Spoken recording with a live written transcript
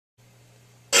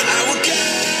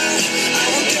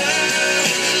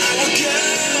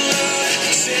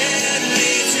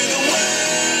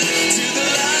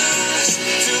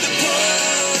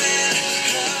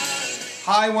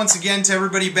hi once again to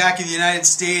everybody back in the United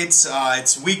States.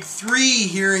 It's week 3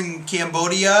 here in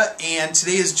Cambodia, and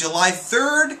today is July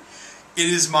 3rd. It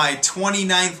is my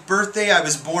 29th birthday. I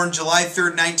was born July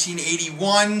 3rd,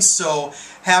 1981, so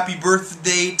happy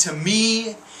birthday to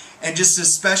me. And just a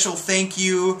special thank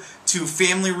you to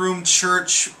Family Room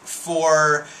Church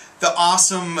for the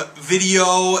awesome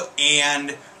video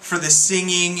and for the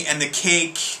singing and the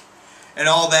cake and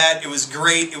all that. It was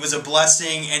great. It was a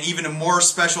blessing. And even a more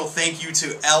special thank you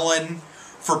to Ellen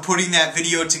for putting that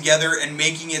video together and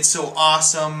making it so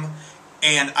awesome.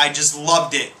 And I just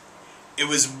loved it. It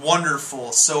was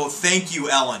wonderful. So thank you,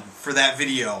 Ellen, for that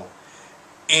video.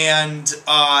 And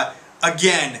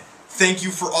again, thank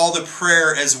you for all the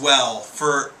prayer as well.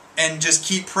 And just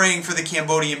keep praying for the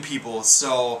Cambodian people.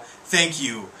 So thank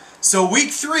you. So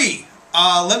week 3,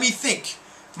 let me think.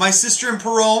 My sister and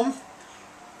Parome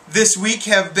this week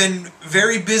have been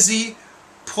very busy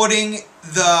putting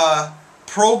the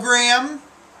program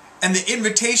and the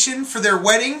invitation for their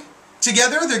wedding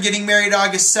together. They're getting married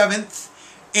August 7th.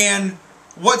 And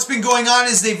what's been going on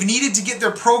is they've needed to get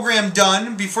their program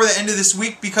done before the end of this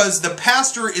week because the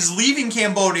pastor is leaving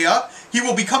Cambodia. He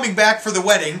will be coming back for the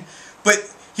wedding,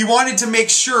 but he wanted to make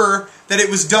sure that it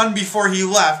was done before he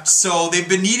left. So they've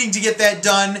been needing to get that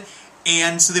done.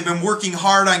 And so they've been working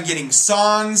hard on getting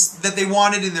songs that they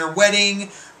wanted in their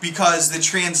wedding because the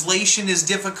translation is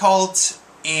difficult,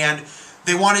 and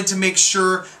they wanted to make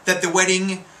sure that the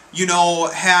wedding, you know,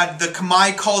 had the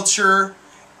Khmer culture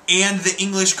and the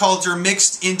English culture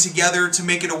mixed in together to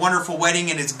make it a wonderful wedding,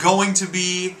 and it's going to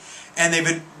be.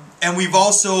 And we've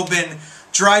also been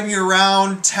driving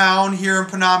around town here in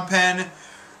Phnom Penh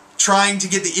trying to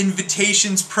get the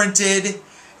invitations printed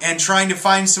and trying to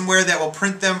find somewhere that will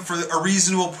print them for a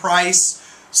reasonable price.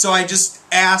 So I just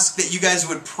ask that you guys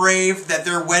would pray that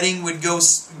their wedding would go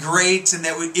great and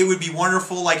that it would be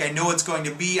wonderful like I know it's going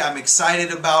to be. I'm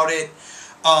excited about it.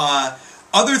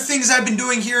 Other things I've been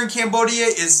doing here in Cambodia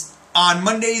is on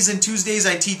Mondays and Tuesdays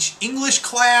I teach English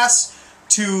class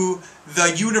to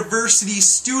the university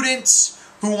students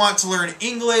who want to learn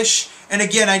English. And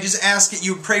again, I just ask that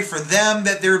you pray for them,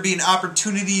 that there would be an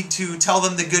opportunity to tell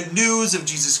them the good news of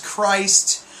Jesus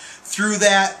Christ through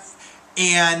that.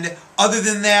 And other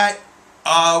than that,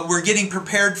 we're getting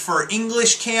prepared for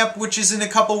English camp, which is in a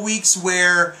couple weeks,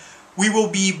 where we will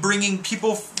be bringing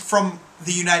people from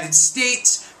the United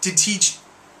States to teach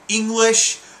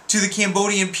English to the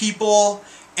Cambodian people.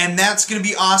 And that's going to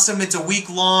be awesome. It's a week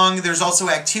long. There's also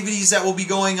activities that will be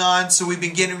going on, so we've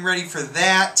been getting ready for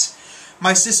that.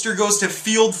 My sister goes to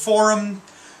Field Forum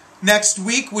next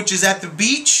week, which is at the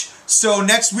beach. So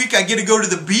next week I get to go to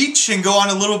the beach and go on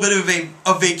a little bit of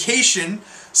a vacation.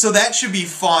 So that should be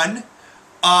fun.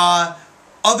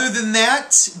 Other than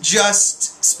that,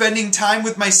 just spending time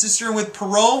with my sister and with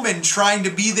Parome and trying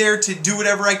to be there to do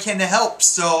whatever I can to help.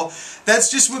 So that's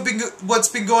just what's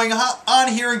been going on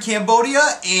here in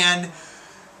Cambodia. And,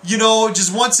 you know,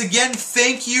 just once again,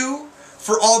 thank you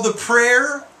for all the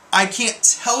prayer. I can't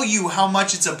tell you how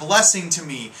much it's a blessing to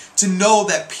me to know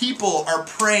that people are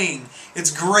praying.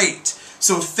 It's great.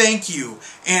 So thank you.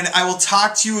 And I will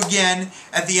talk to you again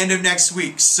at the end of next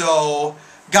week. So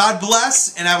God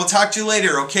bless, and I will talk to you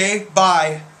later, okay?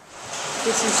 Bye.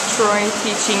 This is Troy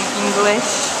teaching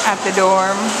English at the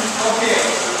dorm. Okay.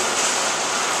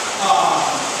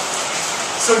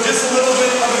 So just a little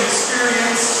bit of an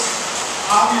experience.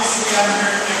 Obviously, I'm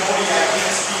here in Cambodia. I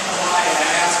can't speak Khmer, and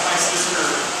I asked my sister,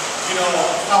 you know,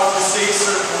 how to say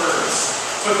certain words.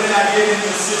 But then I get into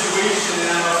the situation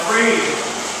and I'm afraid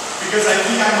because I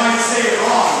think I might say it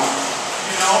wrong,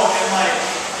 you know, and like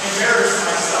embarrass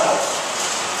myself.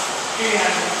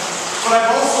 But I've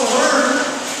also learned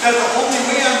that the only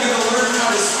way I'm going to learn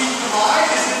how to speak Khmer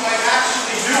is if I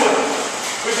actually do it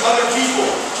with other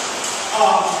people.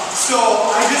 So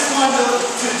I just wanted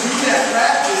to do that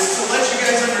practice to let you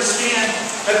guys understand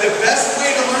that the best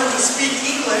way to learn to speak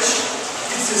English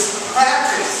is to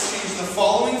practice. Change the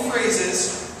following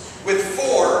phrases with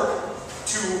for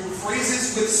to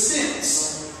phrases with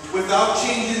since without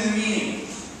changing the meaning.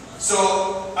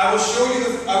 So I will show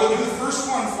you. I will do the first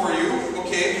one for you,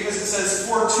 okay? Because it says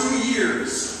for 2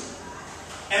 years,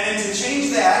 and then to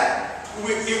change that, it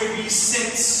would be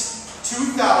since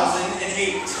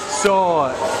 2008. So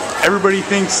everybody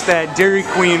thinks that Dairy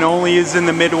Queen only is in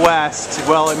the Midwest.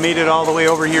 Well, it made it all the way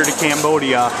over here to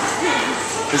Cambodia.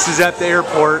 This is at the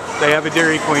airport. They have a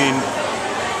Dairy Queen.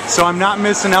 So I'm not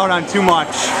missing out on too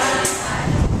much.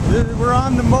 We're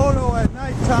on the moto at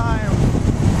nighttime.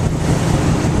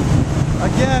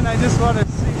 Again, I just want to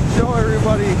show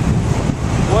everybody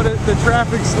what the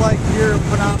traffic's like here in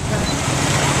Phnom Penh.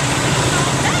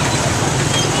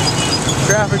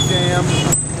 Traffic jam.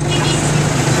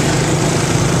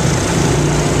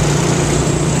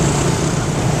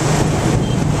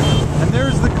 And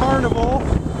there's the carnival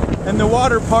and the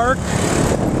water park.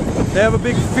 They have a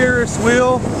big Ferris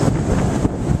wheel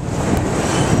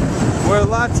where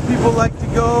lots of people like to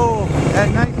go at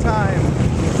nighttime.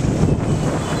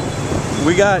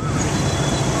 We got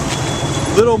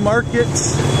little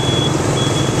markets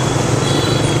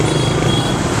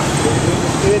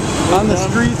on the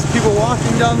streets, people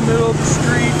walking down the middle of the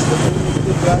street.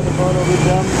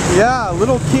 Yeah,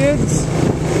 little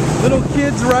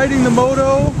kids riding the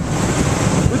moto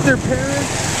with their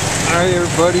parents. Alright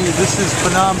everybody, this is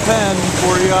Phnom Penh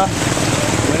for you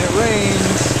when it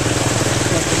rains.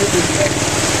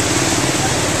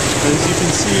 As you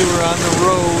can see, we're on the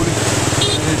road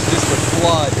and it's just a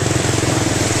flood.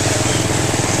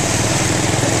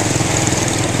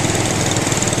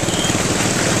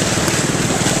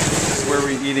 Where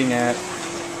we eating at.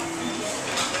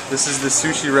 This is the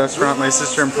sushi restaurant my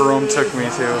sister in Perome took me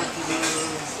to.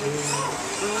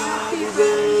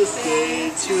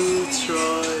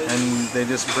 And they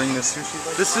just bring the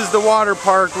sushi. This is the water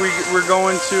park we're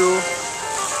going to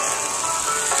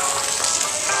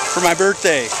for my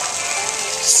birthday.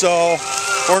 So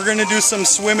we're gonna do some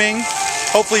swimming.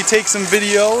 Hopefully take some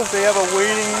video. They have a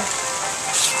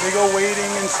they go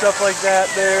wading and stuff like that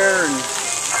there. And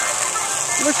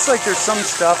looks like there's some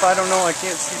stuff. I don't know. I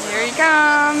can't see. Here he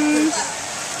comes.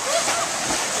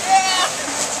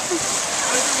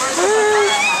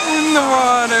 In the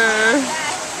water.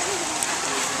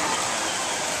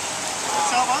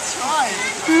 Let's try.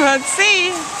 Let's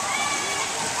see.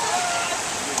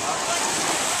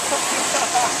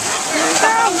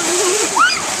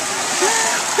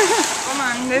 Come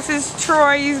on. This is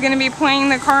Troy. He's going to be playing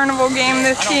the carnival game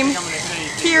this team.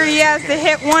 Here he has to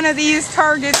hit one of these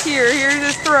targets here. Here's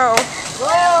his throw.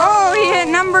 Oh, he hit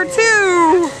number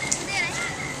 2.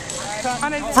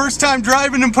 First time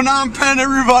driving in Phnom Penh,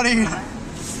 everybody.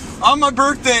 On my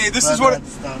birthday. This is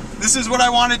what I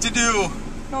wanted to do.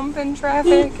 Phnom Penh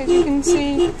traffic, as you can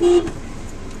see.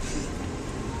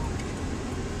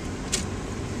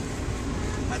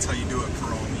 That's how you do it,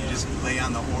 Perome. You just lay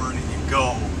on the horn and you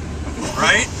go.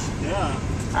 Right? Yeah.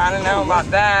 I don't know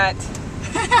about that.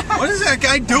 What is that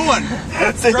guy doing?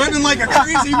 Driving like a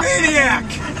crazy maniac.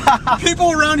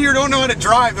 People around here don't know how to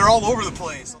drive. They're all over the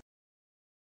place.